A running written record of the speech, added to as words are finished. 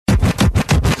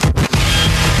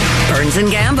Burns and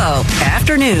Gambo.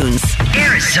 Afternoons.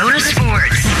 Arizona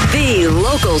Sports. The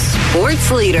local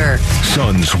sports leader.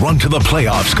 Suns run to the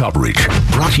playoffs coverage.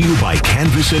 Brought to you by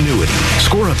Canvas Annuity.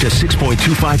 Score up to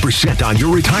 6.25% on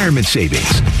your retirement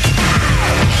savings.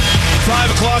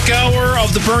 5 o'clock hour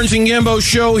of the Burns and Gambo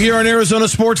show here on Arizona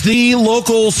Sports, the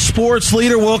local sports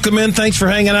leader. Welcome in. Thanks for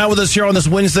hanging out with us here on this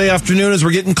Wednesday afternoon as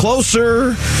we're getting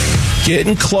closer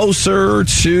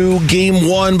to Game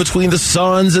 1 between the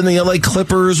Suns and the LA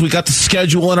Clippers. We got the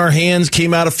schedule in our hands,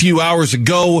 came out a few hours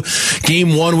ago.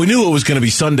 Game 1, we knew it was going to be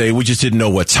Sunday. We just didn't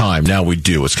know what time. Now we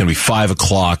do. It's going to be 5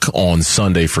 o'clock on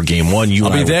Sunday for Game 1.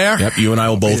 I'll be there. Yep, you and I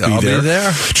will both be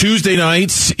there. Tuesday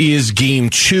nights is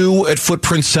Game 2 at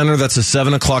Footprint Center. That's a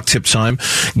 7 o'clock tip time.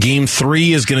 Game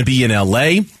 3 is going to be in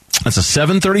LA. That's a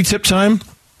 7:30 tip time.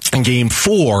 And Game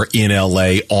 4 in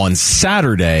L.A. on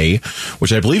Saturday,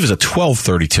 which I believe is a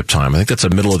 12:30 tip time. I think that's a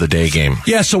middle of the day game.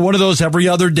 Yeah, so one of those every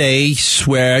other days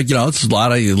where it's a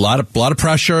lot of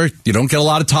pressure. You don't get a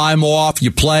lot of time off.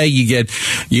 You play, you get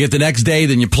the next day,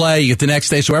 then you play, you get the next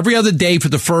day. So every other day for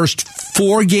the first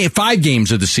 5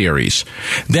 games of the series.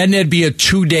 Then there'd be a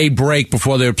 2-day break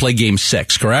before they would play Game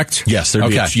 6. Correct? Yes.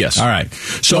 Yes. All right.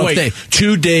 So wait,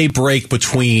 2-day break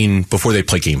before they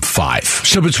play Game 5.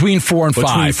 So between 4 and 5.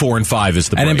 Between 4 and 5 is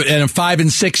the break. And then 5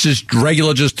 and 6 is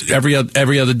regular, just every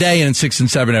other day, and then 6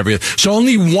 and 7 every other. So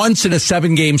only once in a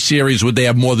 7-game series would they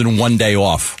have more than 1 day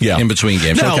off in between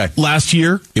games. Now, last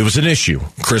year, it was an issue.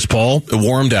 Chris Paul, it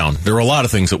wore him down. There were a lot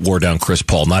of things that wore down Chris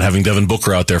Paul. Not having Devin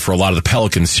Booker out there for a lot of the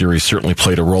Pelicans series certainly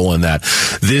played a role in that.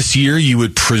 This year, you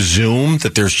would presume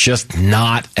that there's just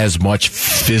not as much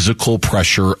physical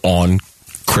pressure on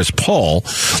Chris Paul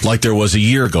like there was a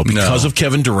year ago because of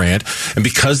Kevin Durant and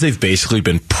because they've basically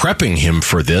been prepping him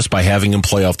for this by having him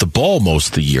play off the ball most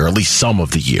of the year, at least some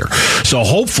of the year. So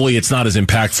hopefully it's not as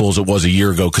impactful as it was a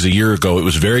year ago, because a year ago it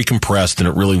was very compressed and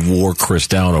it really wore Chris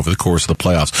down over the course of the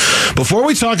playoffs. Before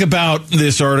we talk about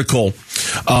this article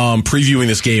previewing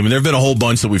this game, and there have been a whole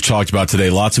bunch that we've talked about today,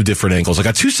 lots of different angles. I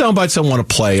got 2 sound bites I want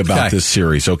to play about this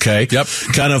series, okay? Yep.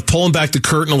 Kind of pulling back the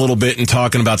curtain a little bit and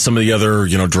talking about some of the other,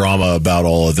 drama about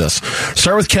all of this.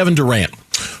 Start with Kevin Durant,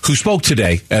 who spoke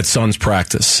today at Suns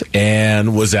practice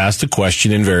and was asked a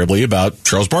question invariably about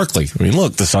Charles Barkley. I mean,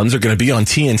 look, the Suns are going to be on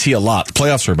TNT a lot. The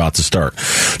playoffs are about to start.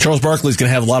 Charles Barkley is going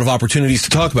to have a lot of opportunities to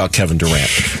talk about Kevin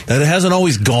Durant. That it hasn't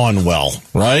always gone well,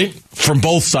 right? From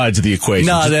both sides of the equation.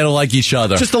 No, they don't like each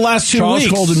other. Just the last 2 Charles weeks.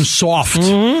 Charles called him soft.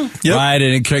 Mm-hmm. Yep. Right,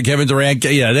 and Kevin Durant,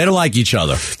 they don't like each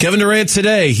other. Kevin Durant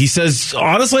today, he says,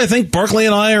 honestly, I think Barkley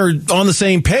and I are on the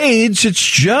same page. It's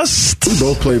just... We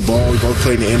both play ball. We both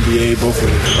play in the NBA. Both are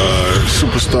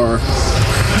superstar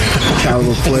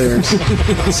caliber players.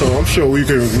 So I'm sure we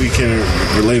can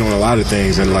relate on a lot of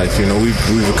things in life.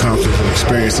 We've accomplished and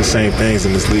experienced the same things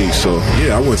in this league. So,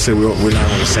 yeah, I wouldn't say we're not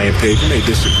on the same page. We may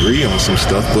disagree on some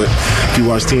stuff, but if you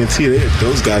watch TNT,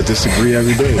 those guys disagree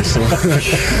every day. So,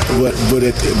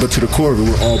 but to the core of it,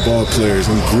 we're all ball players,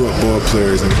 and we grew up ball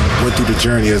players and went through the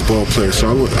journey as ball players.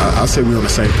 So I'll say we're on the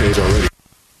same page already.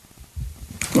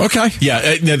 Okay.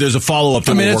 Yeah, there's a follow-up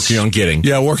that we're working on getting.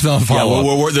 Yeah, working on a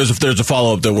follow-up. Yeah, there's a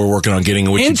follow-up that we're working on getting.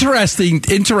 Interesting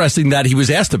that he was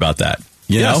asked about that.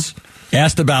 You know?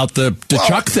 Asked about the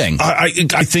Chuck thing. I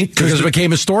think... Because it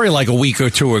became a story like a week or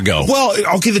 2 ago. Well,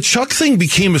 okay, the Chuck thing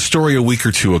became a story a week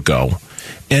or 2 ago.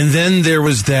 And then there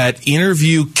was that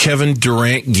interview Kevin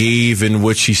Durant gave in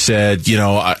which he said,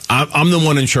 I'm the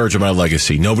one in charge of my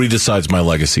legacy. Nobody decides my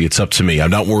legacy. It's up to me.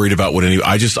 I'm not worried about what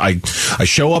I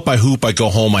show up, I hoop, I go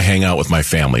home, I hang out with my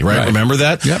family, right? Remember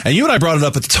that? Yep. And you and I brought it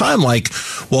up at the time, like,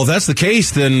 well, if that's the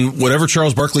case, then whatever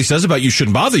Charles Barkley says about you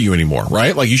shouldn't bother you anymore,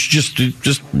 right? Like, you should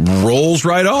just rolls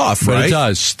right off, right? But it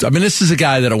does. I mean, this is a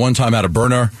guy that at one time had a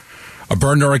burner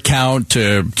account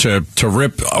to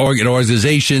rip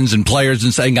organizations and players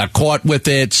and saying got caught with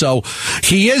it. So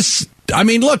he is. I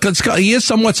mean, look, he is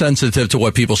somewhat sensitive to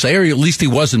what people say, or at least he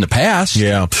was in the past.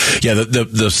 Yeah.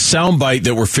 The soundbite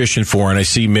that we're fishing for, and I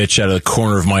see Mitch out of the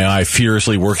corner of my eye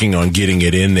furiously working on getting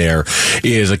it in there,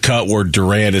 is a cut where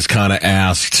Durant is kind of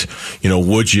asked,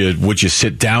 would you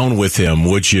sit down with him?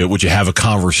 Would you have a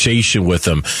conversation with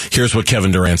him? Here's what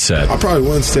Kevin Durant said. I probably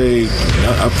wouldn't sit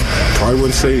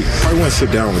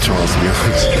down with Charles, to be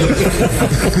honest.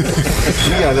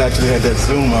 You guys actually had that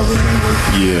Zoom, I remember.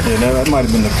 Yeah, that might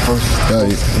have been the first.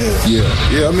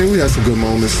 Yeah. I mean, we had some good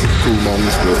moments, cool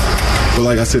moments, but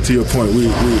like I said, to your point, we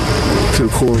to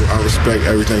the core, I respect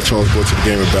everything Charles brought to the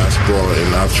game of basketball,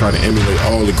 and I've tried to emulate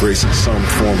all the greats in some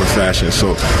form or fashion.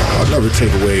 So I'll never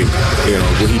take away,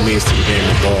 what he means to the game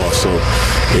of ball. So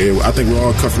I think we're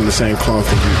all cut from the same cloth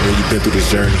when you've been through this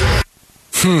journey.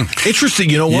 Interesting.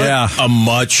 You know what? Yeah. A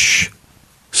much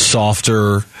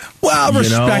softer. Well,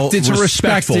 respect. It's a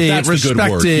respected. That's the good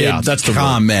word. Yeah, that's the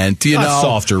comment. Word. Not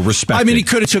softer, respected. I mean, he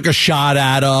could have took a shot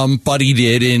at him, but he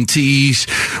didn't.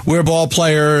 We're ball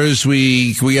players.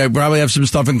 We probably have some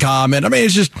stuff in common. I mean,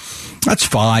 it's just that's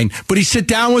fine. But he sit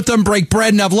down with them, break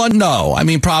bread, and have lunch? No, I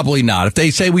mean probably not. If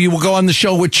they say we will go on the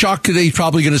show with Chuck, he's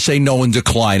probably going to say no and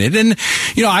decline it. And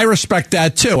I respect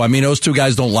that too. I mean, those two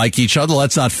guys don't like each other.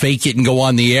 Let's not fake it and go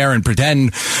on the air and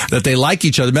pretend that they like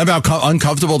each other. Remember how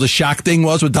uncomfortable the Shaq thing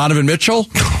was with Donovan Mitchell?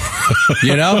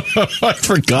 I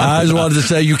forgot. I just wanted to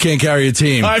say you can't carry a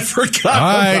team. I forgot. All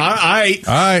right,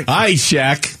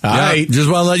 Shaq. All right. Just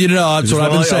want to let you know. That's what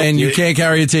I've been saying. You can't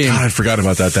carry a team. God, I forgot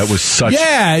about that. That was such.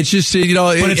 Yeah, it's just but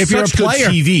it's if you're a player,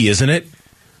 good TV, isn't it?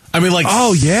 I mean, like,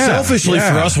 selfishly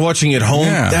for us watching at home,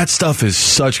 that stuff is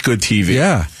such good TV.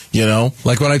 Yeah,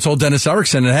 like when I told Dennis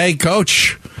Erickson, "Hey,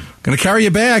 coach, going to carry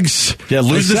your bags." Yeah,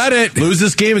 lose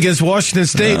this game against Washington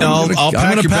State, and I'll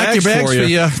pack your bags for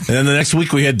you. And then the next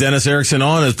week we had Dennis Erickson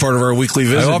on as part of our weekly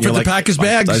visit. I offered to pack his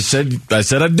bags. I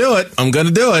said I'd do it. I'm going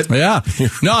to do it. Yeah.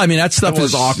 No, I mean that stuff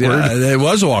was awkward. Yeah, it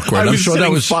was awkward. I'm sure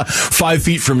that was 5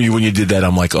 feet from you when you did that.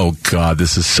 I'm like, oh God,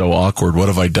 this is so awkward. What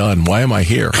have I done? Why am I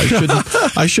here?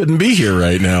 I shouldn't be here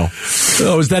right now.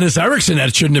 Oh, it was Dennis Erickson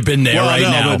that shouldn't have been there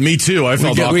now. But me too. I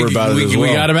felt awkward about it as well.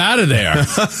 We got him out of there.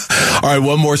 All right,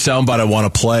 one more soundbite I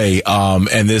want to play,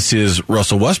 and this is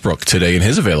Russell Westbrook today and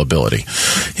his availability.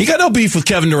 He got no beef with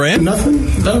Kevin Durant. Nothing.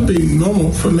 That would be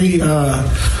normal for me.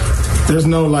 There's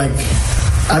no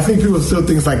I think people still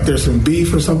think like there's some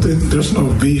beef or something. There's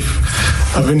no beef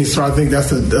of any sort. I think that's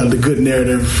the good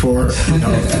narrative for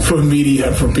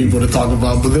media, for people to talk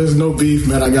about. But there's no beef,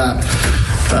 man. I got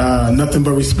nothing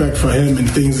but respect for him and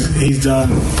things he's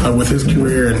done with his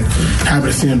career, and happy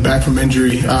to see him back from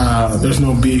injury. There's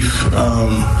no beef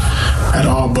at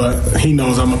all, but he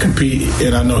knows I'm going to compete,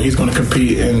 and I know he's going to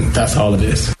compete, and that's all it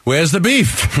is. Where's the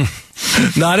beef?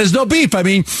 There's no beef. I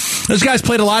mean, those guys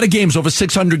played a lot of games, over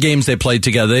 600 games they played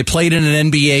together. They played in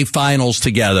an NBA Finals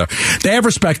together. They have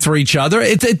respect for each other.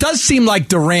 It does seem like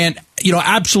Durant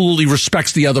absolutely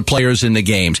respects the other players in the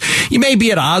games. You may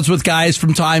be at odds with guys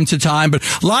from time to time, but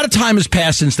a lot of time has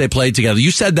passed since they played together. You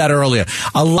said that earlier.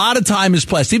 A lot of time has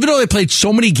passed. Even though they played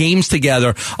so many games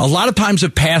together, a lot of times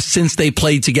have passed since they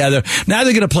played together. Now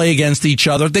they're going to play against each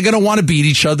other. They're going to want to beat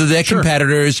each other. They're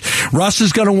competitors. Russ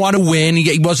is going to want to win.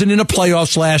 He wasn't in the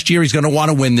playoffs last year. He's going to want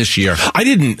to win this year. I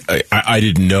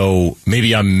didn't know.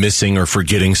 Maybe I'm missing or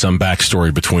forgetting some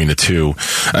backstory between the two.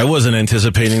 I wasn't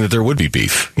anticipating that there would be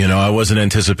beef. I wasn't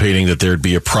anticipating that there'd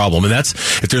be a problem. And that's,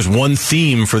 if there's one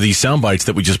theme for these sound bites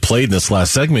that we just played in this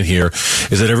last segment here,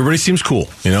 is that everybody seems cool.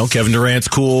 Kevin Durant's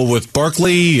cool with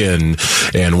Barkley, and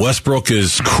Westbrook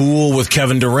is cool with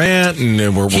Kevin Durant,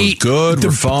 and we're good,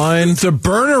 we're fine. The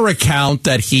burner account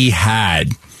that he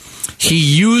had, he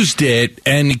used it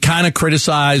and kind of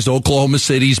criticized Oklahoma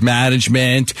City's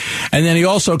management, and then he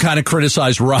also kind of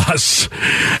criticized Russ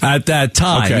at that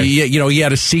time. Okay. He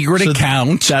had a secret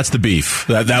account. That's the beef.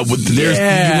 You want to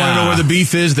know where the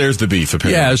beef is? There's the beef,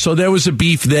 apparently. Yeah, so there was a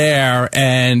beef there,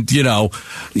 and kind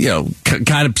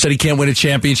of said he can't win a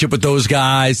championship with those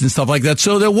guys and stuff like that.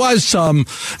 So there was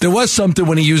something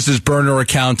when he used his burner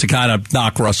account to kind of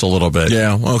knock Russ a little bit.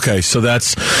 Yeah. Okay. So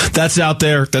that's out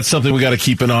there. That's something we got to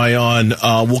keep an eye on.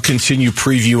 We'll continue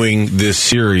previewing this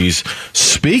series.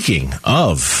 Speaking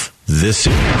of this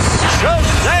series,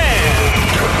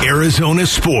 Arizona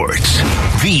Sports,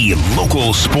 the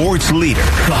local sports leader,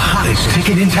 the hottest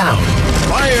ticket in town.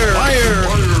 Fire!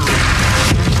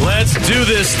 Let's do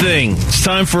this thing. It's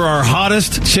time for our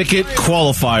hottest ticket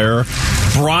qualifier,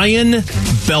 Brian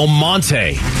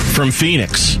Belmonte from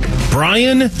Phoenix.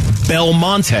 Brian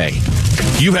Belmonte.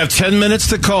 You have 10 minutes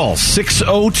to call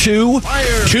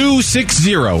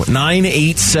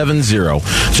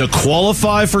 602-260-9870 to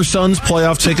qualify for Suns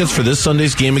playoff tickets for this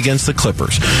Sunday's game against the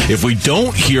Clippers. If we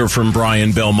don't hear from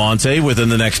Brian Belmonte within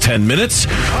the next 10 minutes,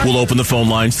 we'll open the phone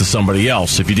lines to somebody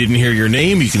else. If you didn't hear your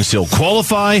name, you can still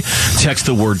qualify. Text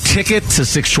the word ticket to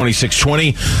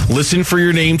 620-620. Listen for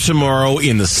your name tomorrow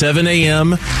in the 7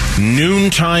 a.m.,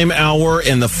 noontime hour,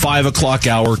 and the 5 o'clock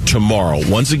hour tomorrow.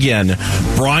 Once again,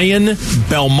 Brian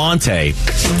Belmonte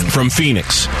from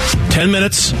Phoenix. 10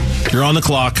 minutes. You're on the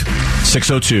clock.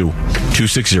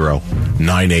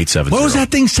 602-260-9870. What was that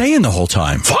thing saying the whole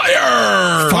time?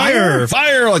 Fire! Fire!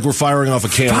 Fire! Like we're firing off a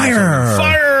cannon. Fire!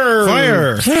 Fire!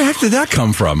 Fire! Where the heck did that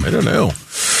come from? I don't know.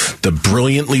 The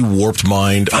brilliantly warped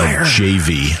mind of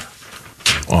JV,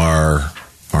 our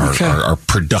our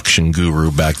production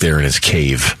guru back there in his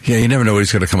cave. Yeah, you never know what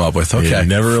he's going to come up with. Okay. You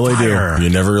never really do. You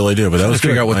never really do. But that was good.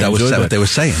 Figure out what they were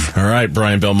saying. All right,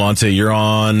 Brian Belmonte, you're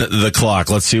on the clock.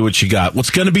 Let's see what you got. What's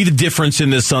going to be the difference in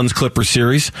this Suns-Clippers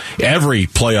series? Every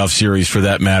playoff series, for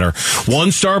that matter.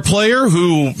 One star player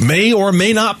who may or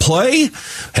may not play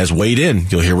has weighed in.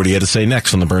 You'll hear what he had to say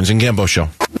next on the Burns and Gambo Show.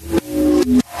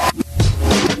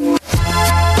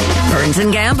 Burns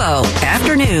and Gambo,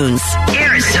 afternoons.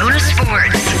 Arizona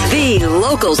Sports, the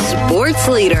local sports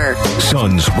leader.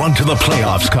 Suns run to the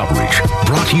playoffs coverage.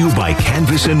 Brought to you by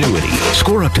Canvas Annuity.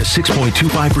 Score up to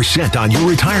 6.25% on your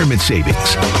retirement savings.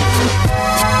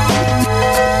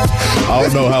 I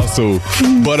don't know how soon.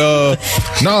 But,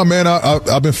 nah, man,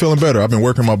 I've been feeling better. I've been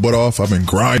working my butt off. I've been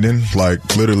grinding,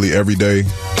 like, literally every day,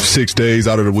 6 days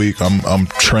out of the week. I'm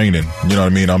training. You know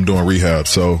what I mean? I'm doing rehab.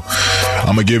 So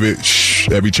I'm going to give it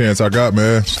every chance I got,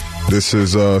 man. This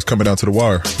is coming down to the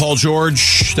wire. Paul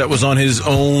George, that was on his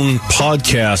own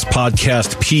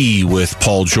Podcast P with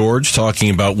Paul George,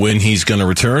 talking about when he's going to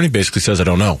return. He basically says, I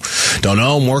don't know. Don't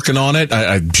know. I'm working on it.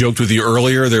 I joked with you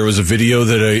earlier. There was a video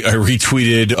that I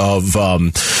retweeted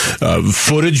of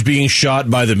footage being shot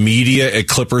by the media at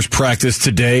Clippers practice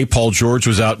today. Paul George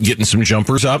was out getting some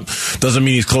jumpers up. Doesn't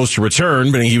mean he's close to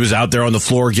return, but he was out there on the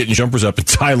floor getting jumpers up. And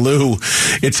Ty Lue,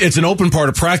 it's an open part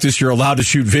of practice. You're allowed to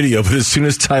shoot video, but as soon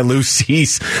as Ty Lue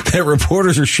sees that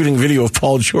reporters are shooting video of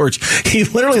Paul George, he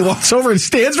literally walks over and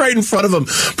stands right in front of him,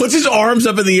 puts his arms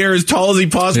up in the air as tall as he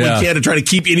possibly can to try to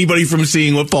keep anybody from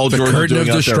seeing what Paul George is doing. The curtain of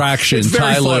distraction. It's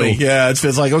very funny. Yeah,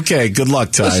 it's like, okay, good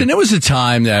luck, Ty. Listen, there was a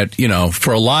time that,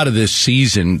 for a lot of this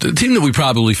season, the team that we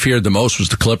probably feared the most was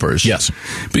the Clippers. Yes.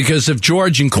 Because if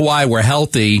George and Kawhi were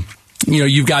healthy,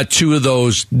 you've got two of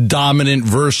those dominant,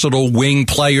 versatile wing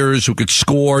players who could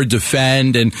score,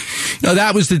 defend, and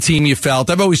that was the team you felt.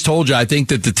 I've always told you, I think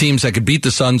that the teams that could beat the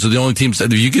Suns are the only teams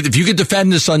that if you could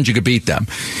defend the Suns, you could beat them.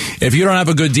 If you don't have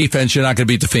a good defense, you're not going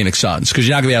to beat the Phoenix Suns because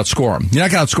you're not going to outscore them. You're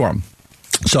not going to outscore them.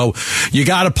 So you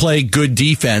got to play good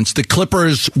defense. The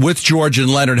Clippers, with George and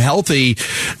Leonard healthy,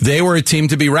 they were a team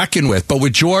to be reckoned with. But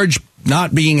with George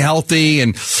not being healthy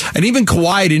and even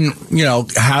Kawhi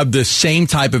didn't, have the same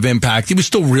type of impact. He was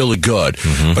still really good,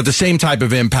 but the same type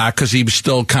of impact because he was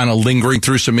still kind of lingering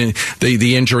through some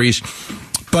the injuries.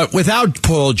 But without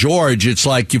Paul George, it's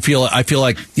like I feel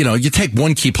like, you take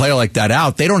one key player like that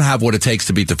out, they don't have what it takes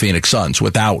to beat the Phoenix Suns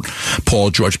without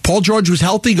Paul George. Paul George was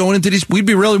healthy going into these, we'd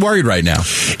be really worried right now.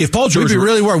 If Paul George we'd be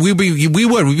really worried,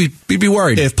 we'd be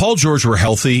worried. If Paul George were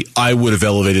healthy, I would have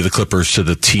elevated the Clippers to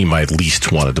the team I at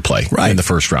least wanted to play in the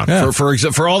first round. Yeah.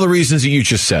 For all the reasons that you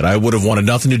just said, I would have wanted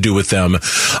nothing to do with them.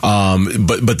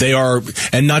 But they are,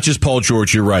 and not just Paul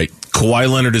George, you're right.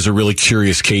 Kawhi Leonard is a really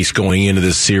curious case going into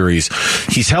this series.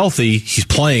 He's healthy. He's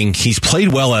playing. He's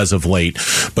played well as of late.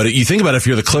 But you think about it, if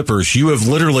you're the Clippers, you have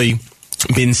literally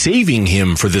been saving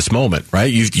him for this moment,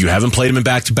 right? You haven't played him in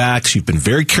back-to-backs. You've been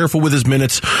very careful with his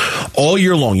minutes all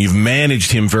year long. You've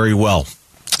managed him very well.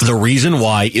 The reason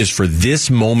why is for this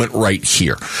moment right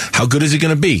here. How good is he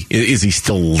going to be? Is he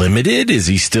still limited? Is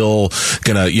he still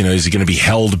going to, is he going to be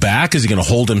held back? Is he going to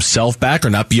hold himself back or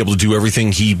not be able to do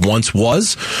everything he once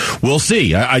was? We'll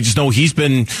see. I just know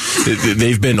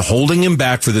they've been holding him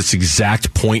back for this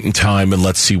exact point in time, and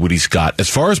let's see what he's got.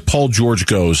 As far as Paul George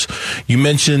goes, you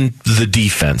mentioned the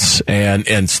defense and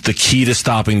the key to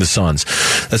stopping the Suns.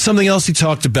 That's something else he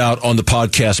talked about on the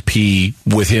Podcast P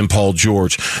with him, Paul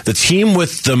George. The team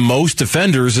with the most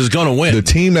defenders is going to win. The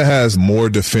team that has more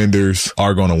defenders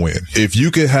are going to win. If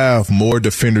you could have more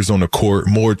defenders on the court,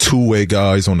 more two-way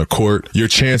guys on the court, your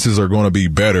chances are going to be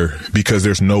better because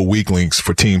there's no weak links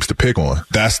for teams to pick on.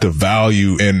 That's the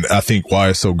value, and I think why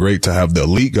it's so great to have the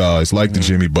elite guys like the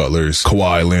Jimmy Butlers,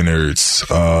 Kawhi Leonards,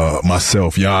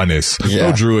 myself, Giannis,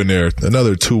 throw Drew in there,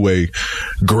 another two-way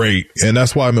great. And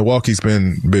that's why Milwaukee's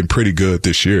been pretty good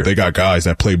this year. They got guys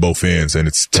that play both ends, and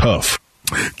it's tough.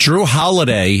 Drew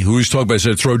Holiday, who's talking about,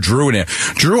 said throw Drew in there.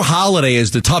 Drew Holiday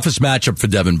is the toughest matchup for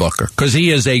Devin Booker because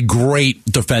he is a great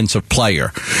defensive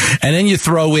player. And then you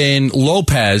throw in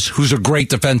Lopez, who's a great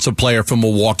defensive player from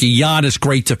Milwaukee. Giannis,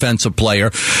 great defensive player.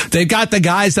 They've got the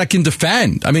guys that can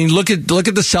defend. I mean, look at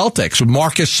the Celtics with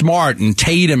Marcus Smart and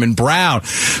Tatum and Brown.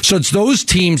 So it's those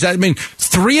teams that,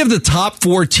 3 of the top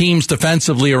 4 teams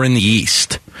defensively are in the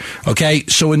East. Okay,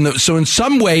 so in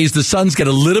some ways, the Suns get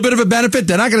a little bit of a benefit.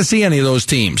 They're not going to see any of those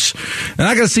teams. They're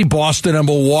not going to see Boston and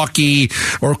Milwaukee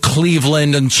or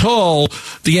Cleveland until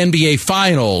the NBA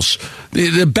Finals.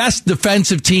 The best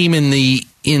defensive team in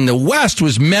the West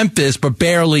was Memphis, but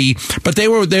barely. But they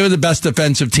were the best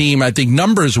defensive team, I think,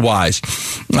 numbers wise.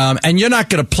 And you're not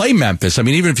going to play Memphis. I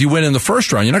mean, even if you win in the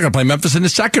first round, you're not going to play Memphis in the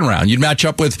second round. You'd match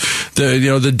up with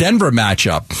the Denver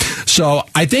matchup. So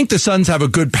I think the Suns have a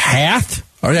good path.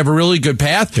 Or they have a really good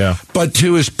path. Yeah. But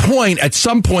to his point, at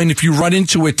some point, if you run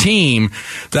into a team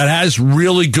that has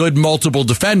really good multiple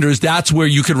defenders, that's where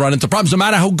you can run into problems. No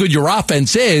matter how good your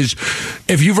offense is,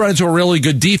 if you've run into a really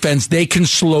good defense, they can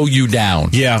slow you down.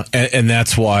 Yeah, and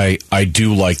that's why I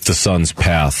do like the Suns'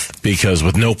 path, because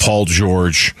with no Paul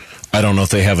George, I don't know if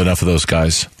they have enough of those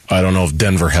guys. I don't know if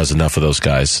Denver has enough of those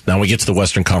guys. Now we get to the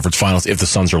Western Conference Finals. If the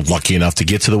Suns are lucky enough to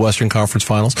get to the Western Conference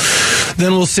Finals,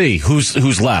 then we'll see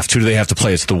who's left. Who do they have to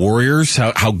play? It's the Warriors.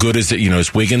 How good is it?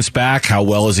 Is Wiggins back? How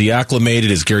well is he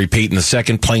acclimated? Is Gary Payton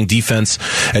II playing defense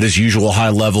at his usual high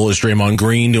level? Is Draymond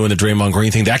Green doing the Draymond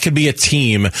Green thing? That could be a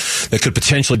team that could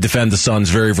potentially defend the Suns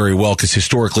very, very well, because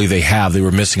historically they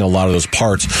were missing a lot of those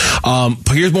parts.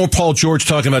 Here's more Paul George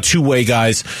talking about two-way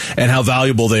guys and how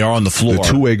valuable they are on the floor. The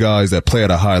two-way guys that play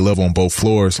at a high level on both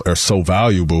floors are so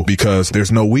valuable because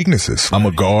there's no weaknesses. I'm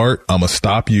a guard. I'm going to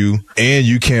stop you, and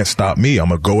you can't stop me. I'm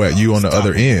going to go at you on the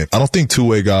other end. I don't think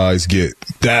two-way guys get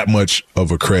that much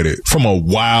of a credit from a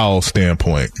wow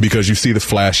standpoint, because you see the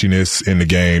flashiness in the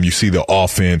game. You see the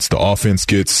offense. The offense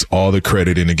gets all the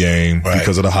credit in the game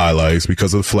because of the highlights,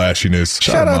 because of the flashiness.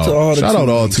 Shout out to all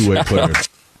the two-way players.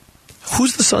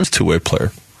 Who's the Suns' two-way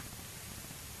player?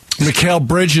 Mikal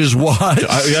Bridges was.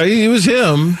 It was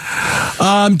him.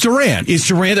 Durant. Is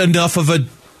Durant enough of a...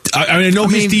 I know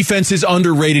his defense is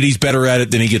underrated. He's better at it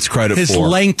than he gets credit for. His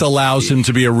length allows him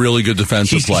to be a really good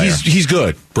defensive player. He's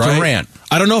good, right? Durant.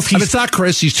 I don't know if he's... it's not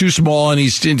Chris. He's too small, and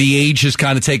the age has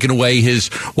kind of taken away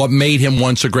what made him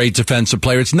once a great defensive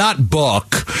player. It's not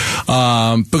Book,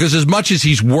 because as much as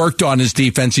he's worked on his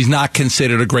defense, he's not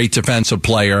considered a great defensive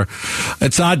player.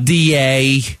 It's not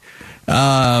D.A.,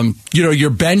 your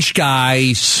bench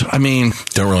guys,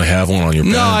 don't really have one on your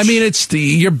bench. No, it's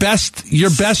your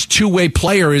best two-way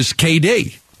player is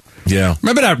KD. Yeah.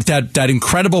 Remember that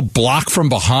incredible block from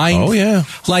behind? Oh, yeah.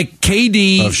 Like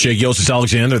KD. Of Shai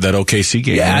Gilgeous-Alexander, that OKC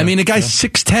game. Yeah, the guy's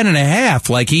 6'10" and a half.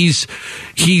 Like, he's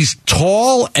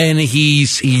tall, and he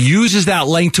uses that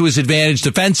length to his advantage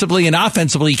defensively, and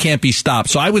offensively he can't be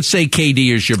stopped. So I would say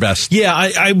KD is your best. Yeah,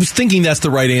 I was thinking that's the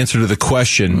right answer to the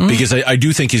question, because I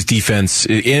do think his defense,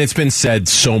 and it's been said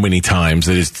so many times,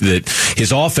 that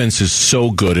his offense is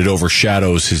so good it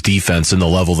overshadows his defense and the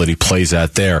level that he plays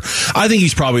at there. I think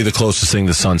he's probably the closest thing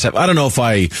the Suns have. I don't know if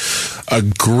I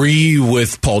agree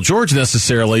with Paul George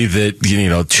necessarily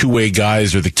that two-way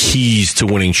guys are the keys to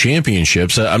winning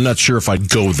championships. I'm not sure if I'd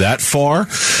go that far,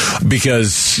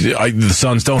 because the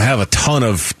Suns don't have a ton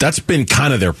of... That's been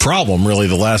kind of their problem, really,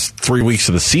 the last 3 weeks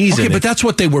of the season. Okay, but that's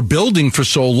what they were building for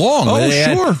so long. Oh,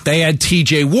 sure. They had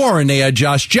T.J. Warren, they had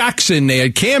Josh Jackson, they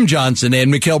had Cam Johnson, they had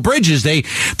Mikal Bridges. They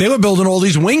were building all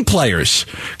these wing players,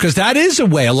 because that is a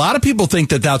way. A lot of people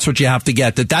think that that's what you have to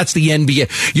get, that's the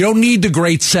NBA. You don't need the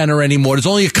great center anymore. There's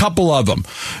only a couple of them.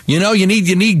 You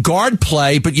need guard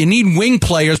play, but you need wing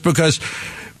players, because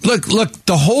look,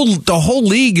 the whole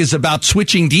league is about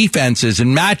switching defenses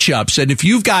and matchups. And if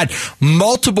you've got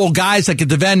multiple guys that can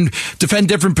defend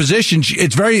different positions,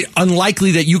 it's very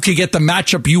unlikely that you could get the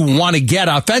matchup you want to get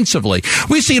offensively.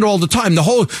 We see it all the time.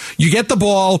 You get the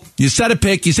ball, you set a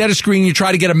pick, you set a screen, you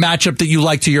try to get a matchup that you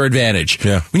like to your advantage.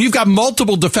 Yeah. When you've got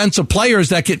multiple defensive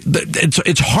players,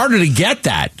 it's harder to get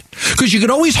that. Because you can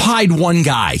always hide one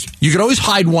guy.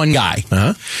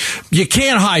 Uh-huh. You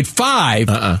can't hide five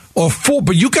or four,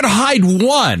 but you can hide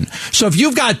one. So if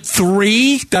you've got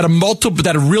three that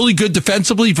are really good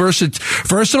defensively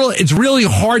versatile, it's really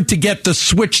hard to get the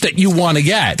switch that you want to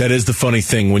get. That is the funny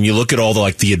thing. When you look at all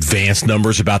the advanced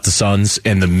numbers about the Suns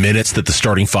and the minutes that the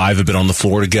starting five have been on the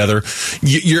floor together,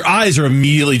 your eyes are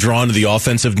immediately drawn to the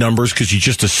offensive numbers, because you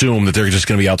just assume that they're just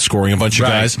going to be outscoring a bunch of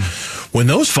guys. When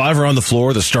those five are on the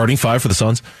floor, the starting five for the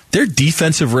Suns, their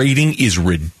defensive rating is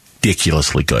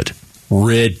ridiculously good.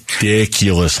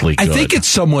 Ridiculously good. I think it's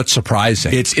somewhat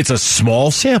surprising. It's a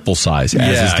small sample size,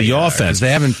 as is the offense.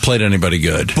 They haven't played anybody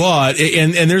good. But,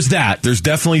 and there's that. There's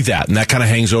definitely that, and that kind of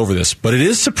hangs over this. But it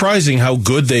is surprising how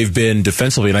good they've been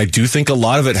defensively, and I do think a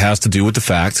lot of it has to do with the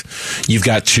fact you've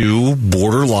got two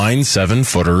borderline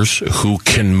 7-footers who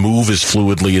can move as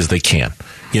fluidly as they can.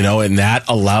 and that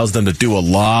allows them to do a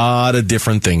lot of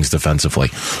different things defensively.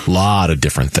 A lot of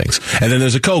different things. And then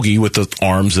there's a Kogi with the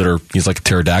arms he's like a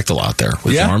pterodactyl out there.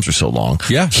 His arms are so long.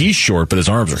 Yeah. He's short, but his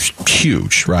arms are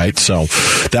huge, right? So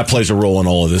that plays a role in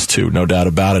all of this, too. No doubt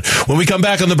about it. When we come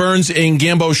back on the Burns and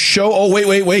Gambo show, oh,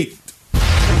 wait.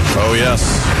 Oh, yes.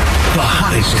 The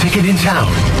hottest ticket in town.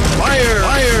 Fire!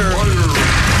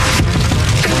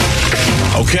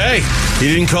 Okay. He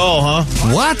didn't call, huh?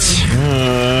 What?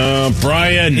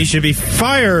 Brian. He should be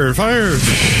fired.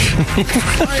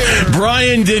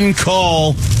 Brian didn't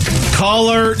call.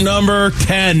 Caller number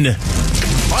 10.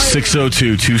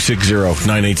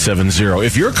 602-260-9870.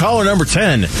 If you're caller number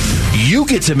 10, you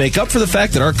get to make up for the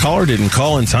fact that our caller didn't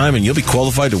call in time, and you'll be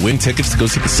qualified to win tickets to go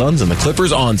see the Suns and the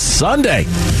Clippers on Sunday.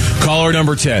 Caller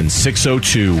number 10,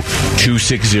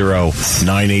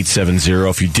 602-260-9870.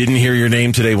 If you didn't hear your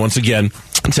name today, once again,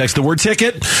 text the word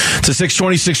ticket to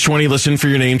 620-620. Listen for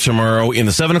your name tomorrow in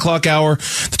the 7 o'clock hour,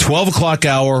 the 12 o'clock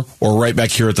hour, or right back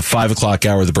here at the 5 o'clock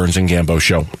hour of the Burns and Gambo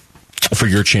show for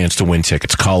your chance to win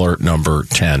tickets. Caller number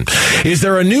 10. Is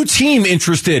there a new team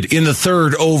interested in the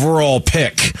 3rd overall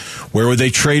pick? Where would they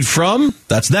trade from?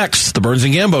 That's next. The Burns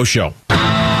and Gambo show.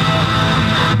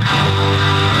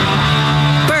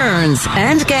 Burns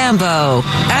and Gambo.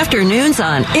 Afternoons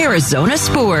on Arizona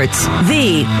Sports,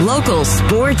 the local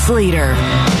sports leader.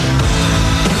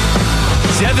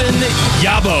 Devin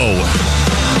Yabo.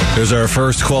 There's our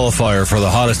first qualifier for the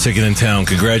hottest ticket in town.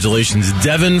 Congratulations,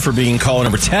 Devin, for being caller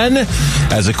number 10.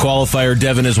 As a qualifier,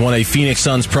 Devin has won a Phoenix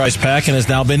Suns prize pack and has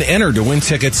now been entered to win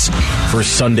tickets for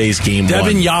Sunday's game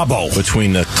Devin 1 Yabo.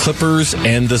 Between the Clippers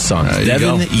and the Suns.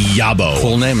 Devin Yabo.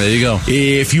 Full name. There you go.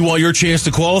 If you want your chance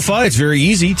to qualify, it's very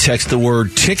easy. Text the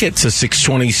word ticket to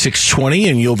 620-620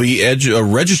 and you'll be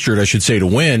registered, I should say, to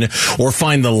win, or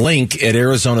find the link at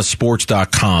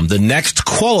arizonasports.com. The next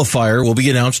qualifier will be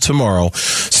announced tomorrow,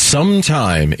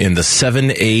 sometime in the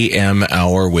 7 a.m.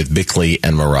 hour with Bickley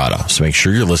and Murata. So make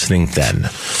sure you're listeing then.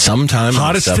 Sometime.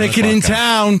 Hottest ticket in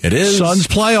town. It is. Suns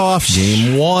playoffs.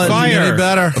 Game 1. Fire.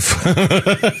 Better.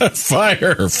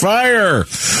 Fire.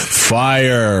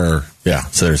 Yeah,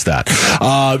 so there's that.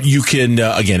 You can,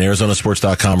 again,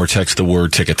 arizonasports.com or text the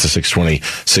word ticket to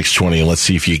 620-620, and let's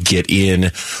see if you get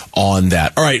in on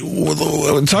that. All right,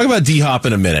 we'll talk about D-Hop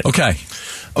in a minute. Okay.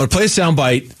 I'm going to play a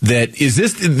soundbite that is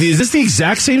this the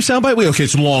exact same soundbite? Wait, okay,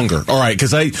 it's longer. All right,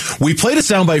 because we played a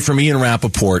soundbite from Ian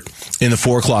Rappaport in the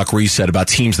 4 o'clock reset about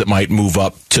teams that might move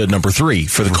up to number 3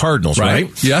 for the Cardinals, right?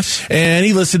 Yes. And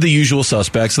he listed the usual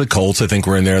suspects. The Colts, I think,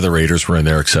 were in there. The Raiders were in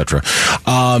there, etc.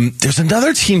 There's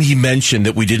another team he mentioned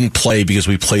that we didn't play because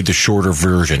we played the shorter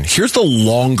version. Here's the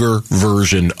longer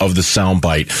version of the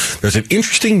soundbite. There's an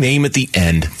interesting name at the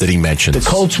end that he mentions. The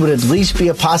Colts would at least be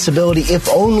a possibility, if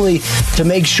only to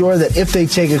make sure that if they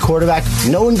take a quarterback,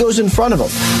 no one goes in front of them.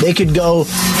 They could go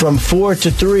from 4 to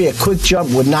 3. A quick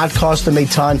jump would not cost them a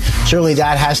ton. Certainly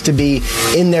that has to be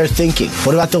in their thinking.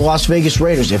 What about the Las Vegas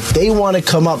Raiders? If they want to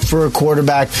come up for a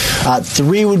quarterback,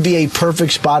 3 would be a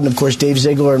perfect spot. And, of course, Dave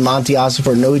Ziegler and Monty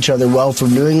Ossenfort know each other well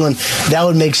from New England. That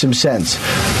would make some sense.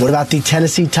 What about the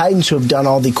Tennessee Titans, who have done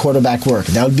all the quarterback work?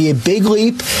 That would be a big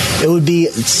leap. It would be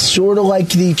sort of like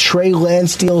the Trey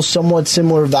Lance deal, somewhat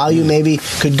similar value, maybe.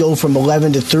 Could go from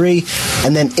 11 to 3.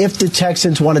 And then if the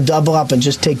Texans want to double up and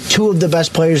just take 2 of the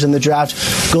best players in the draft,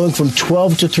 going from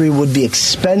 12 to 3 would be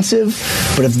expensive.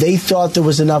 But if they thought there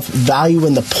was enough value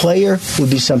in the player, would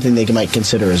be something they might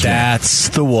consider as well. That's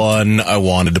the one I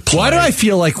wanted to play. Why do I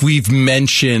feel like we've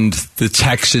mentioned the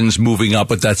Texans moving up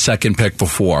with that second pick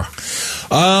before?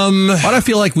 Why do I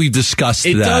feel like we've discussed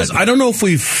that? Does. I don't know if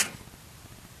we've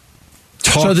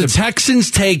talked. So the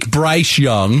Texans take Bryce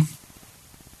Young,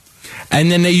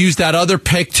 and then they use that other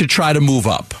pick to try to move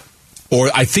up. Or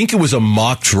I think it was a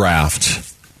mock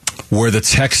draft where the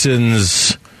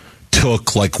Texans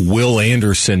took like Will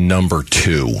Anderson number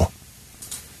 2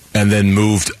 and then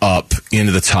moved up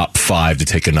into the top 5 to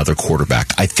take another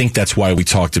quarterback. I think that's why we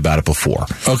talked about it before.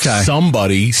 Okay.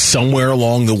 Somebody somewhere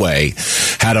along the way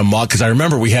had a mock, because I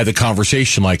remember we had the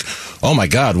conversation like, oh my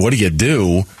God, what do you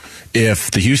do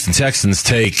if the Houston Texans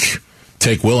take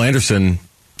Will Anderson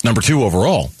number 2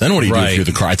 overall? Then what do you do if you're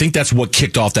the Cardinals? I think that's what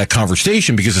kicked off that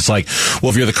conversation, because it's like, well,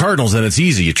 if you're the Cardinals, then it's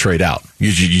easy. You trade out.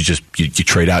 You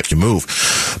trade out, you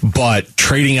move. But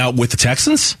trading out with the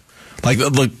Texans? Like,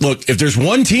 look, if there's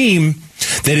one team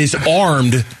that is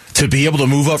armed to be able to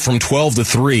move up from 12 to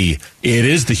 3, it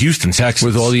is the Houston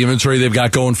Texans. With all the inventory they've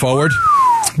got going forward?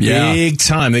 Yeah. Big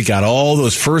time. They got all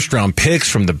those first-round picks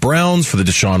from the Browns for the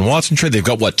Deshaun Watson trade. They've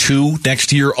got, 2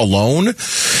 next year alone?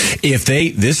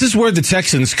 This is where the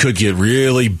Texans could get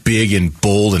really big and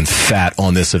bold and fat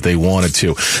on this if they wanted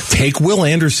to. Take Will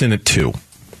Anderson at 2.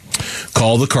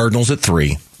 Call the Cardinals at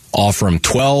 3. Offer them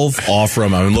 12. Offer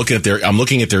them. I'm looking at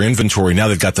their inventory now.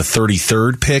 They've got the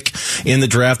 33rd pick in the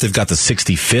draft. They've got the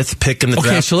 65th pick in the draft.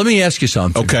 Okay, so let me ask you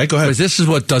something. Okay, go ahead. Because this is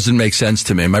what doesn't make sense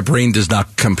to me. My brain does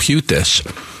not compute this.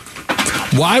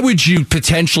 Why would you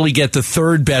potentially get the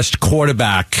third best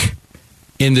quarterback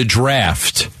in the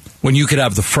draft when you could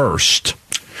have the first?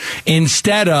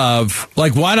 Instead of,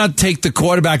 why not take the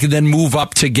quarterback and then move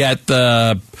up to get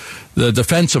the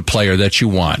defensive player that you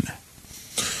want?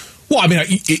 Well, I mean,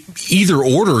 either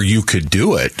order you could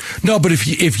do it. No, but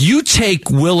if you take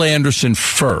Will Anderson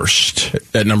first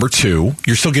at number 2,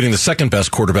 you're still getting the second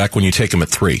best quarterback when you take him at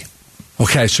 3.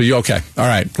 Okay, so you okay? All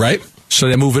right, right. So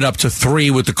they're moving up to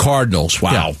 3 with the Cardinals.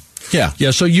 Wow. Yeah.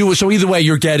 So either way,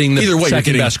 you're getting the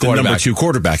second best quarterback. The number 2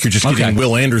 quarterback. You're just getting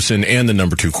Will Anderson and the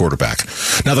number 2 quarterback.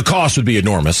 Now the cost would be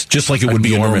enormous, just like it would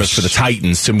be enormous for the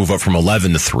Titans to move up from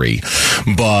 11 to 3.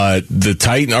 But the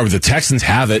Texans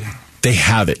have it. They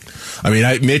have it. I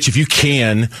mean, Mitch, if you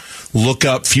can look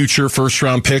up future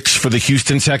first-round picks for the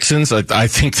Houston Texans, I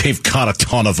think they've got a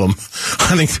ton of them.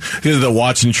 I think the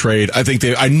watch and trade.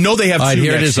 I know they have 2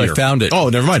 here next it is. year. I found it. Oh,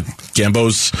 never mind.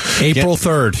 Gambo's April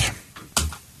 3rd.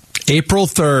 April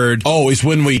 3rd. Oh, is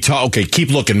when we talk. Okay, keep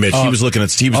looking, Mitch. He was talking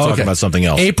about something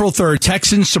else. April 3rd,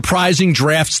 Texans surprising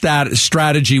draft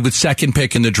strategy with second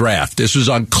pick in the draft. This was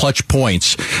on Clutch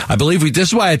Points. This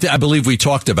is why I believe we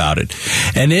talked about it.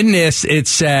 And in this, it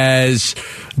says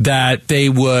that they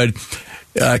would,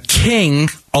 King,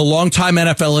 a longtime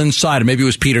NFL insider, maybe it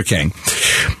was Peter King,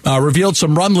 revealed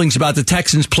some rumblings about the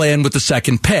Texans' plan with the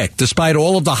second pick. Despite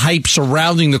all of the hype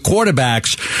surrounding the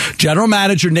quarterbacks, General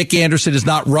Manager Nick Anderson is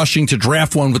not rushing to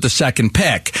draft one with the second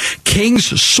pick.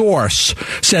 King's source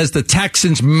says the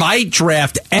Texans might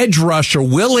draft edge rusher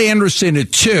Will Anderson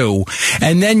at 2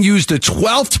 and then use the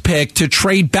 12th pick to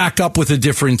trade back up with a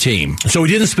different team. So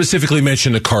he didn't specifically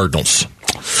mention the Cardinals.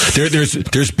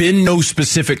 There's been no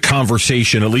specific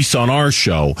conversation, at least on our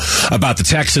show, about the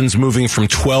Texans moving from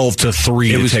 12 to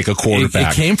 3 to take a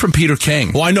quarterback. It came from Peter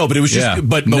King. Well, I know, but it was just.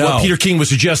 But what Peter King was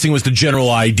suggesting was the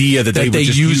general idea that they would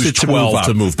just use 12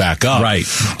 to move back up. Right.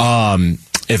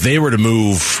 If they were to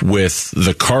move with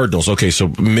the Cardinals, okay,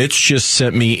 so Mitch just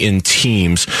sent me in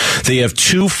teams. They have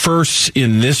 2 firsts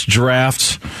in this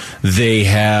draft. They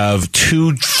have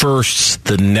 2 firsts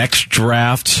the next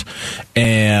draft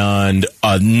and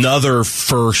another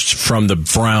first from the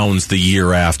Browns the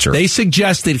year after. They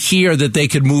suggested here that they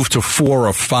could move to 4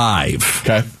 or 5.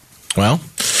 Okay. Well,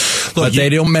 but they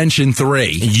don't mention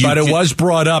 3. But it was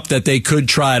brought up that they could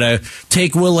try to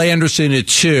take Will Anderson at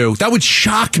 2. That would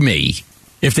shock me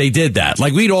if they did that.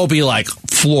 We'd all be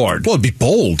floored. Well, it'd be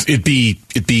bold. It'd be.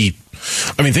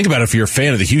 I mean, think about it. If you're a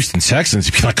fan of the Houston Texans,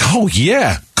 you'd be like, oh,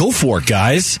 yeah, go for it,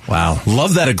 guys. Wow.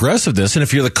 Love that aggressiveness. And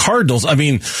if you're the Cardinals, I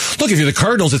mean, look, if you're the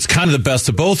Cardinals, it's kind of the best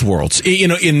of both worlds,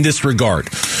 in this regard.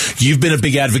 You've been a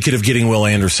big advocate of getting Will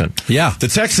Anderson. Yeah. The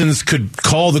Texans could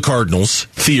call the Cardinals,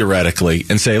 theoretically,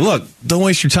 and say, look, don't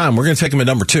waste your time. We're going to take him at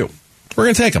number 2. We're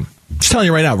going to take him. Just telling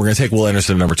you right now, we're going to take Will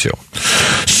Anderson at number 2.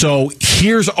 So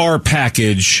here's our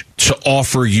package to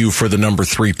offer you for the number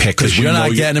 3 pick. Because you're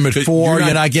not getting him at 4.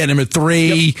 You're not getting him at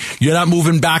 3. Yep. You're not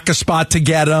moving back a spot to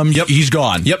get him. Yep. He's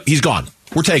gone. Yep, he's gone.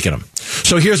 We're taking him.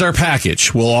 So here's our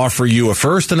package. We'll offer you a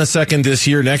first and a second this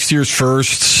year, next year's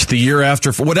first, the year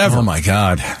after, whatever. Oh, my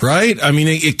God. Right? I mean,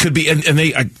 it could be, and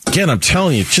they, again, I'm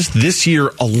telling you, just this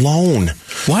year alone.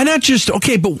 Why not just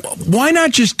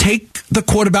take the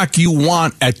quarterback you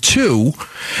want at 2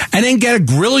 and then get a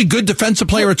really good defensive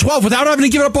player at 12 without having to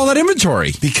give up all that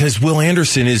inventory? Because Will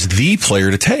Anderson is the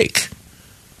player to take.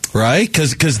 Right?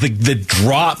 Because the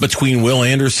drop between Will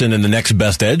Anderson and the next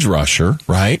best edge rusher,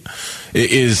 right,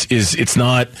 is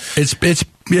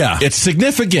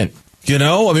significant.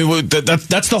 I mean,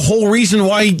 that's the whole reason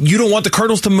why you don't want the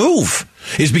Cardinals to move,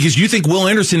 is because you think Will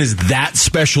Anderson is that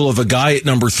special of a guy at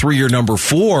number 3 or number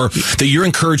 4 that you're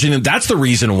encouraging him. That's the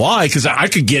reason why, because I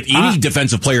could get any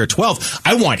defensive player at 12.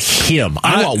 I want him.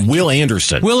 I want Will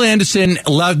Anderson. Will Anderson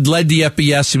led the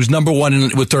FBS. He was number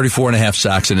 1 with 34.5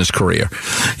 sacks in his career.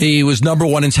 He was number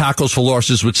 1 in tackles for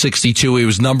losses with 62. He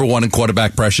was number 1 in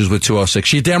quarterback pressures with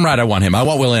 206. You're damn right I want him. I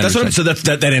want Will Anderson. So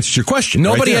that answers your question.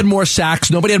 Nobody right had more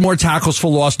sacks. Nobody had more tackles for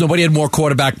loss. Nobody had more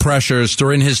quarterback pressures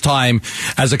during his time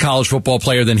as a college football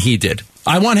player than he did.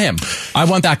 I want him. I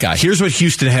want that guy. Here's what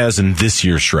Houston has in this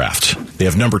year's draft. They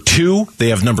have number 2. They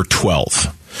have number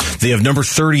 12. They have number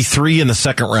 33 in the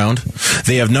second round.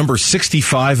 They have number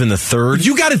 65 in the third.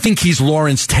 You got to think he's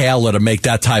Lawrence Taylor to make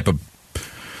that type of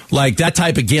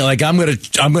game. Like I'm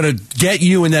gonna get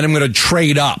you, and then I'm gonna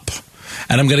trade up.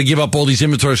 and I'm going to give up all these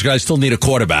inventories because I still need a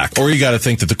quarterback. Or you got to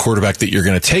think that the quarterback that you're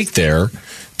going to take there,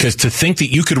 because to think that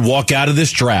you could walk out of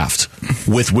this draft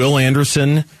with Will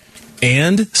Anderson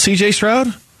and C.J.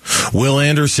 Stroud, Will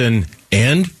Anderson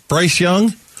and Bryce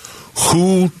Young,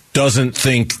 who doesn't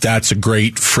think that's a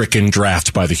great frickin'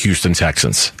 draft by the Houston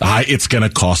Texans? It's going to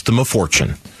cost them a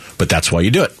fortune, but that's why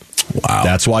you do it. Wow.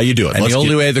 That's why you do it. And the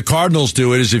only way the Cardinals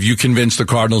do it is if you convince the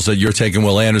Cardinals that you're taking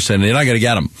Will Anderson, and you're not going to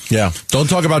get him. Yeah. Don't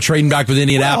talk about trading back with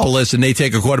Indianapolis and they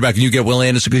take a quarterback and you get Will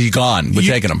Anderson because he's gone. We're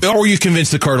taking him. Or you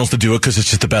convince the Cardinals to do it because it's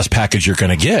just the best package you're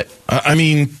going to get. I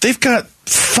mean, they've got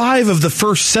 5 of the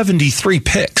first 73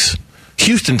 picks.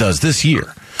 Houston does this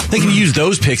year. They can use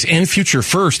those picks and future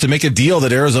first to make a deal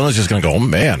that Arizona's just going to go, oh,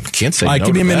 man, can't say no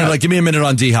give me a minute. that. Give me a minute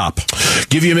on D-Hop.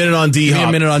 Give you a minute on D-Hop. Give me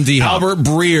a minute on D-Hop. Albert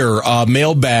Breer,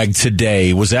 mailbag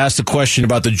today, was asked a question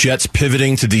about the Jets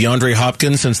pivoting to DeAndre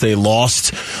Hopkins since they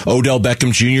lost Odell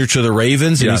Beckham Jr. to the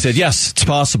Ravens. And he said, yes, it's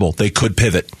possible. They could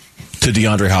pivot to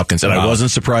DeAndre Hopkins. And I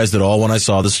wasn't surprised at all when I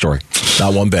saw the story.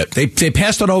 Not one bit. They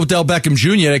passed on Odell Beckham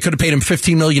Jr. They could have paid him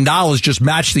 $15 million, just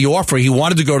matched the offer. He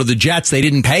wanted to go to the Jets. They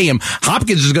didn't pay him.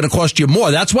 Hopkins is going to cost you more.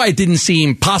 That's why it didn't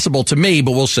seem possible to me,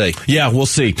 but we'll see. Yeah, we'll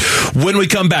see. When we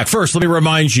come back, first, let me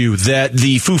remind you that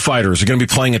the Foo Fighters are going to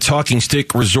be playing at Talking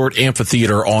Stick Resort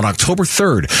Amphitheater on October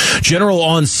 3rd. General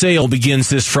on sale begins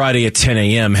this Friday at 10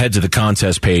 a.m. Head to the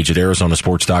contest page at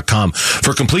arizonasports.com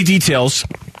for complete details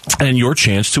and your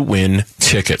chance to win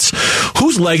tickets.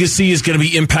 Whose legacy is going to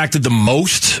be impacted the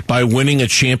most by winning a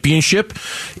championship?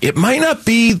 It might not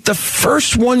be the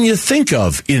first one you think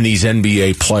of in these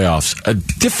NBA playoffs. A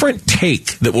different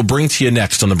take that we'll bring to you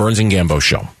next on the Burns and Gambo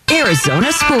Show.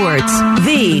 Arizona Sports,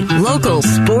 the local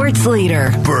sports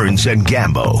leader. Burns and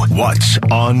Gambo, what's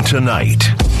on tonight?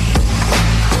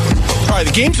 All right,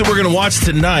 the games that we're going to watch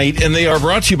tonight, and they are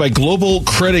brought to you by Global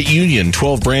Credit Union.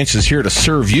 12 branches here to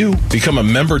serve you. Become a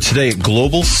member today at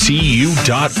globalcu.org.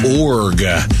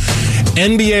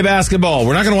 NBA basketball.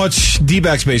 We're not going to watch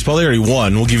D-backs baseball. They already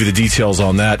won. We'll give you the details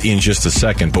on that in just a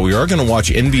second. But we are going to watch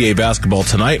NBA basketball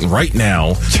tonight. And right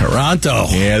now, Toronto.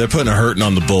 Yeah, they're putting a hurting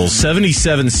on the Bulls.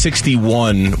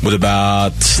 77-61 with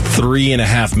about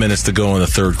 3.5 minutes to go in the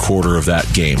third quarter of that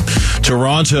game.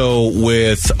 Toronto,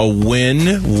 with a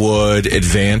win, would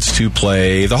advance to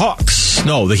play the Hawks.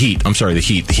 No, the Heat. I'm sorry, the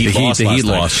Heat. The Heat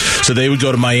lost. So they would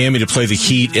go to Miami to play the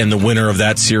Heat, and the winner of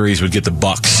that series would get the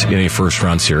Bucks in a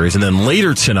first-round series. And then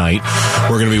later tonight,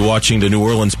 we're going to be watching the New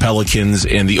Orleans Pelicans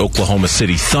and the Oklahoma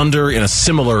City Thunder in a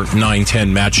similar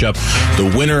 9-10 matchup.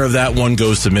 The winner of that one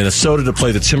goes to Minnesota to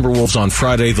play the Timberwolves on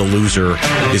Friday. The loser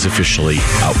is officially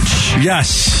out.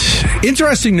 Yes.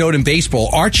 Interesting note in baseball,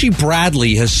 Archie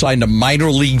Bradley has signed a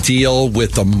minor league deal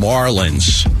with the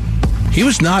Marlins. He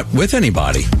was not with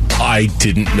anybody. I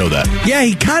didn't know that. Yeah,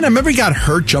 he kind of, remember he got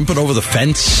hurt jumping over the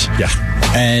fence? Yeah.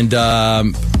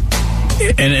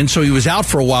 And so he was out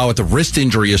for a while with a wrist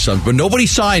injury or something, but nobody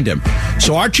signed him.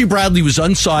 So Archie Bradley was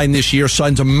unsigned this year,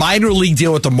 signed a minor league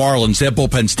deal with the Marlins. Their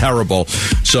bullpen's terrible.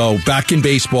 So back in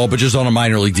baseball, but just on a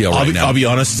minor league deal now. I'll be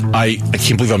honest, I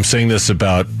can't believe I'm saying this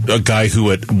about a guy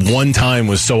who at one time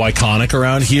was so iconic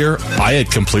around here. I had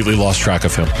completely lost track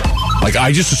of him. Like,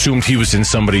 I just assumed he was in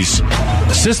somebody's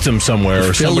system somewhere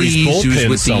or somebody's bullpen he was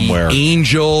with somewhere. The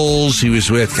Angels. He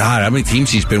was with, God, how many teams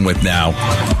he's been with now?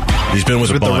 He's been with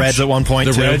a bunch. The Reds at one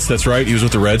point, The Reds, that's right. He was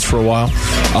with the Reds for a while.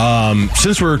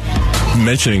 Since we're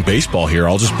mentioning baseball here,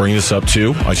 I'll just bring this up,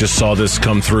 too. I just saw this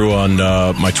come through on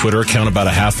my Twitter account about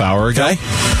a half hour ago. Okay.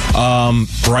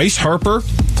 Bryce Harper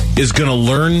is going to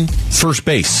learn first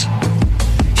base.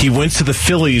 He went to the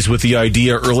Phillies with the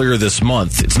idea earlier this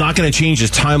month. It's not going to change his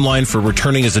timeline for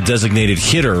returning as a designated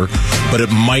hitter, but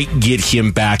it might get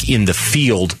him back in the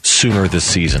field sooner this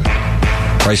season.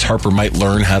 Bryce Harper might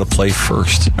learn how to play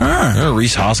first.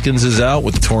 Rhys Hoskins is out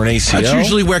with the torn ACL. That's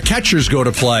usually where catchers go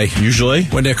to play. Usually.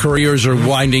 When their careers are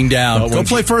winding down. Go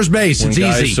play first base. It's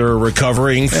guys easy. Are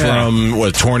recovering from,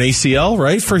 torn ACL,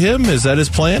 right, for him? Is that his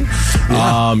plan?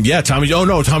 Yeah. Tommy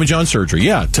John surgery.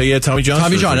 Yeah, Tommy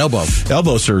John surgery.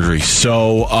 Elbow surgery.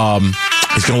 So,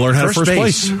 he's going to learn how to first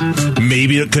place.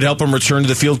 Maybe it could help him return to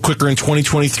the field quicker in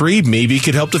 2023. Maybe it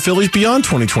could help the Phillies beyond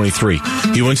 2023.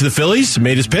 He went to the Phillies,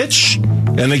 made his pitch,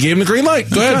 and they gave him the green light.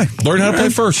 Go ahead. Learn how to play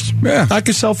first. Yeah. Knock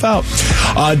yourself out.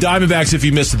 Diamondbacks, if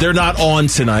you missed it, they're not on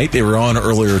tonight. They were on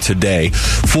earlier today.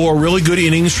 4 really good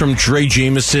innings from Trey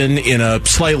Jameson in a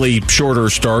slightly shorter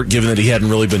start, given that he hadn't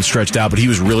really been stretched out, but he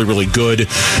was really, really good.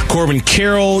 Corbin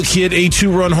Carroll hit a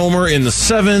 2-run homer in the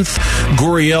 7th.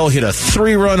 Gurriel hit a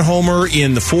 3-run homer in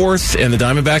in the fourth, and the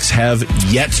Diamondbacks have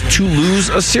yet to lose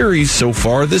a series so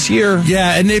far this year.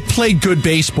 Yeah, and they've played good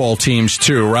baseball teams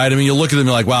too, right? I mean, you look at them,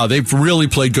 you're like, wow, they've really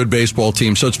played good baseball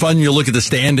teams. So it's fun. You look at the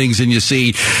standings and you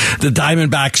see the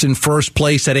Diamondbacks in first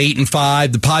place at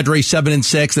 8-5, the Padres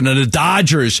 7-6, and then the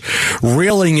Dodgers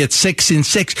reeling at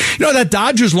 6-6. You know, that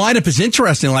Dodgers lineup is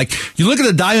interesting. Like, you look at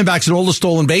the Diamondbacks and all the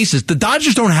stolen bases. The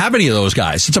Dodgers don't have any of those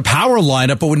guys. It's a power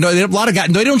lineup, but they have a lot of guys.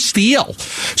 They don't steal.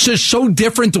 So it's so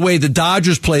different the way the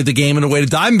Dodgers play the game and the way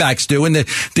the Diamondbacks do. And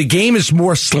the game is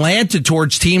more slanted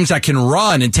towards teams that can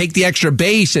run and take the extra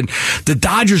base. And the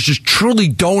Dodgers just truly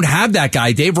don't have that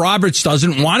guy. Dave Roberts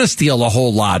doesn't want to steal a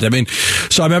whole lot. I mean,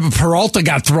 so I remember Peralta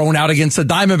got thrown out against the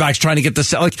Diamondbacks trying to get the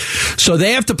so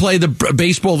they have to play the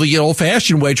baseball the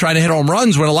old-fashioned way, trying to hit home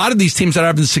runs. When a lot of these teams that are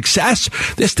having success,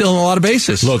 they're stealing a lot of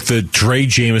bases. Look, the Dre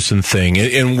Jameson thing,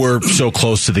 and we're so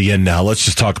close to the end now. Let's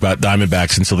just talk about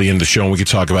Diamondbacks until the end of the show, and we can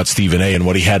talk about Stephen A. and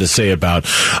what he had to say about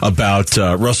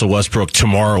Russell Westbrook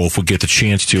tomorrow if we get the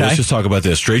chance to. Okay. Let's just talk about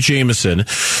this. Dre Jameson,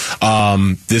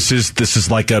 this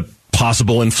is like a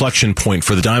possible inflection point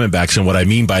for the Diamondbacks, and what I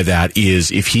mean by that is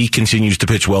if he continues to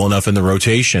pitch well enough in the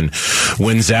rotation,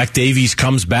 when Zach Davies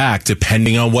comes back,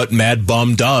 depending on what Mad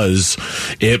Bum does,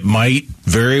 it might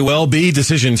very well be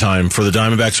decision time for the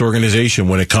Diamondbacks organization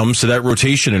when it comes to that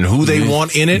rotation and who they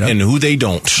want in it and who they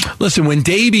don't. Listen, when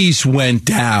Davies went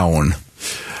down,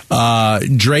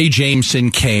 Dre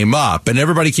Jameson came up, and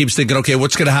everybody keeps thinking, okay,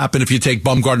 what's going to happen if you take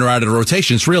Bumgarner out of the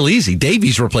rotation? It's real easy.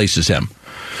 Davies replaces him.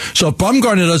 So if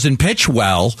Bumgarner doesn't pitch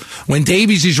well, when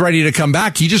Davies is ready to come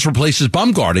back, he just replaces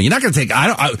Bumgarner. You're not going to take,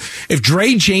 if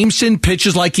Dre Jameson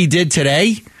pitches like he did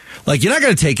today, like, you're not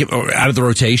going to take him out of the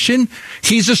rotation.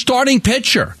 He's a starting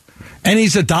pitcher. And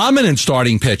he's a dominant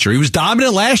starting pitcher. He was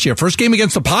dominant last year. First game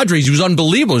against the Padres, he was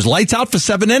unbelievable. He was lights out for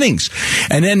 7 innings.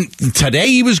 And then today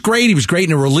he was great. He was great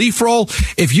in a relief role.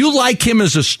 If you like him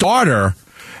as a starter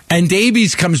and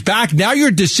Davies comes back, now your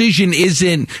decision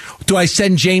isn't, do I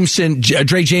send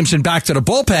Dre Jameson back to the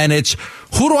bullpen? It's,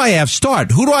 who do I have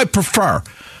start? Who do I prefer?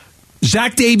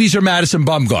 Zach Davies or Madison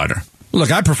Bumgarner? Look,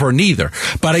 I prefer neither,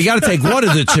 but I got to take one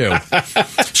of the two.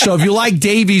 So if you like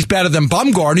Davies better than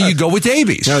Bumgarner, you go with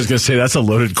Davies. I was going to say that's a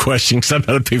loaded question because I'm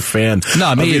not a big fan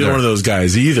of either one of those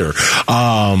guys either.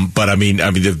 But I mean,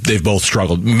 they've both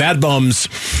struggled. Mad Bums,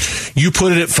 you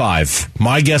put it at 5.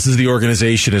 My guess is the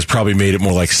organization has probably made it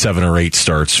more like 7 or 8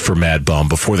 starts for Mad Bum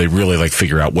before they really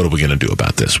figure out what are we going to do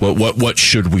about this. What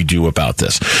should we do about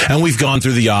this? And we've gone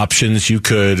through the options. You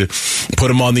could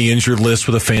put him on the injured list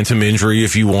with a phantom injury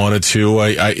if you wanted to.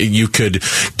 You could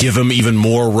give him even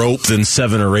more rope than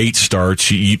 7 or 8 starts.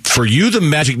 For you, the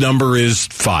magic number is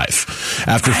 5.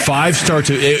 After 5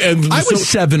 starts, I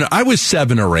was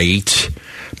 7 or 8.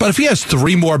 But if he has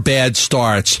 3 more bad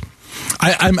starts,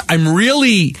 I'm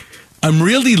really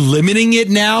limiting it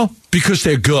now because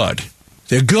they're good.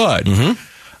 They're good. Mm-hmm.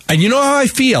 And you know how I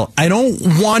feel? I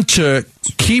don't want to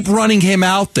keep running him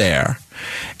out there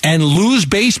and lose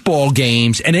baseball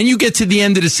games, and then you get to the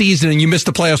end of the season and you miss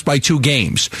the playoffs by 2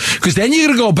 games. Because then you're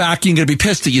going to go back and you're going to be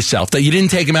pissed at yourself that you didn't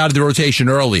take him out of the rotation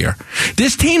earlier.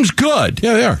 This team's good.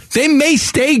 Yeah, they are. They may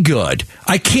stay good.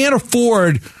 I can't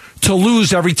afford to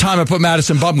lose every time I put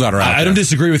Madison Bumgarner out I don't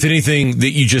disagree with anything that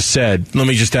you just said. Let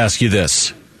me just ask you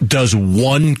this. Does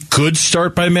one good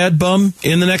start by Mad Bum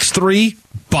in the next 3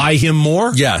 buy him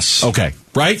more? Yes. Okay.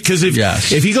 Right? Because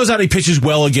if he goes out and he pitches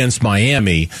well against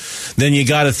Miami, then you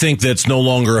got to think that's no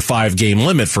longer a 5-game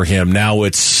limit for him. Now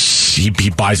he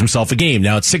buys himself a game.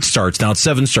 Now it's 6 starts. Now it's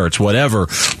 7 starts, whatever,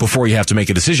 before you have to make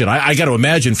a decision. I got to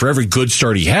imagine for every good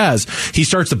start he has, he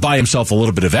starts to buy himself a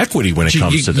little bit of equity when it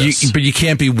comes to this. But you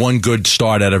can't be one good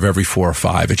start out of every 4 or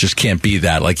 5. It just can't be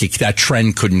that. That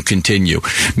trend couldn't continue.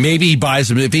 Maybe he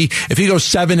buys him. If he goes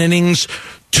 7 innings,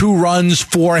 2 runs,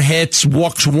 4 hits,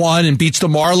 walks 1, and beats the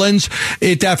Marlins,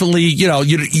 it definitely,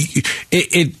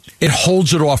 it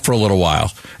holds it off for a little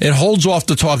while. It holds off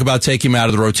to talk about taking him out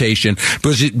of the rotation.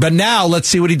 But now, let's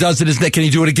see what he does in his neck. Can he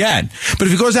do it again? But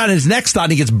if he goes out in his next start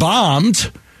and he gets bombed,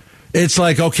 it's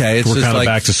like, okay. We're kind of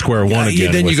back to square one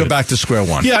again. Then you go back to square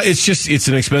one. Yeah, it's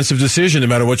an expensive decision no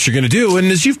matter what you're going to do.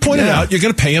 And as you've pointed out, you're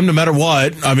going to pay him no matter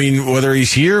what. I mean, whether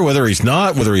he's here, whether he's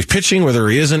not, whether he's pitching, whether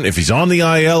he isn't, if he's on the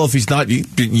IL, if he's not,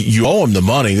 you owe him the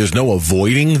money. There's no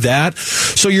avoiding that.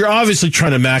 So you're obviously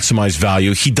trying to maximize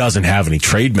value. He doesn't have any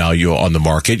trade value on the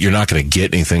market. You're not going to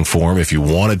get anything for him if you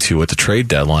wanted to at the trade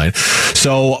deadline.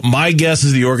 So my guess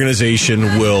is the organization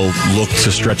will look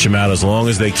to stretch him out as long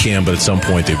as they can, but at some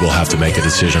point they will have to make a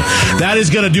decision. That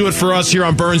is going to do it for us here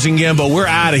on Burns and Gambo. We're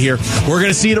out of here. We're going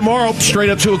to see you tomorrow,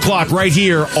 straight up 2 o'clock, right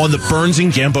here on the Burns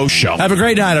and Gambo Show. Have a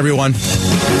great night, everyone.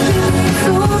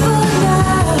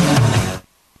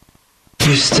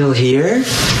 You're still here?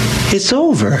 It's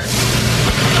over.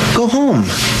 Go home.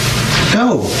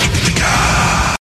 Go.